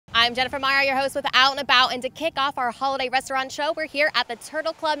I'm Jennifer Meyer, your host with Out and About, and to kick off our holiday restaurant show, we're here at the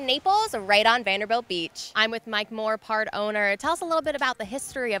Turtle Club Naples, right on Vanderbilt Beach. I'm with Mike Moore, part owner. Tell us a little bit about the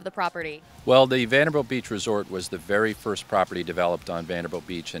history of the property. Well, the Vanderbilt Beach Resort was the very first property developed on Vanderbilt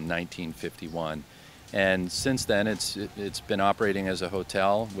Beach in 1951. And since then, it's been operating as a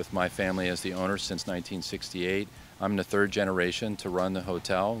hotel with my family as the owner since 1968. I'm the third generation to run the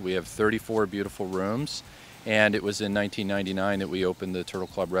hotel. We have 34 beautiful rooms. And it was in 1999 that we opened the Turtle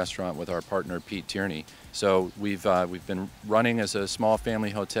Club restaurant with our partner Pete Tierney. So we've been running as a small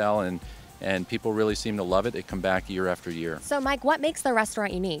family hotel, and people really seem to love it. They come back year after year. So Mike, what makes the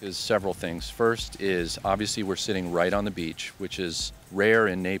restaurant unique? There's several things. First is obviously we're sitting right on the beach, which is rare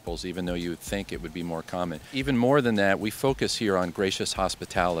in Naples, even though you would think it would be more common. Even more than that, we focus here on gracious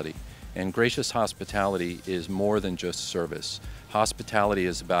hospitality. And gracious hospitality is more than just service. Hospitality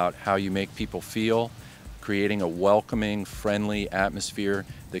is about how you make people feel, creating a welcoming, friendly atmosphere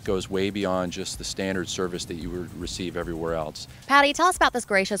that goes way beyond just the standard service that you would receive everywhere else. Patty, tell us about this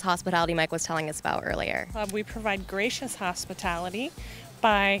gracious hospitality Mike was telling us about earlier. We provide gracious hospitality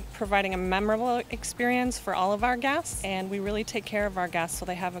by providing a memorable experience for all of our guests, and we really take care of our guests so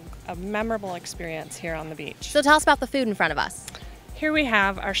they have a memorable experience here on the beach. So tell us about the food in front of us. Here we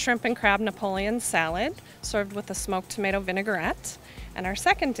have our shrimp and crab Napoleon salad served with a smoked tomato vinaigrette. And our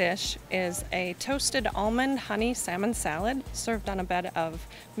second dish is a toasted almond honey salmon salad served on a bed of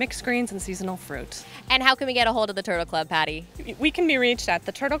mixed greens and seasonal fruit. And how can we get a hold of the Turtle Club, Patty? We can be reached at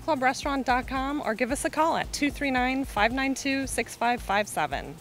theturtleclubrestaurant.com or give us a call at 239-592-6557.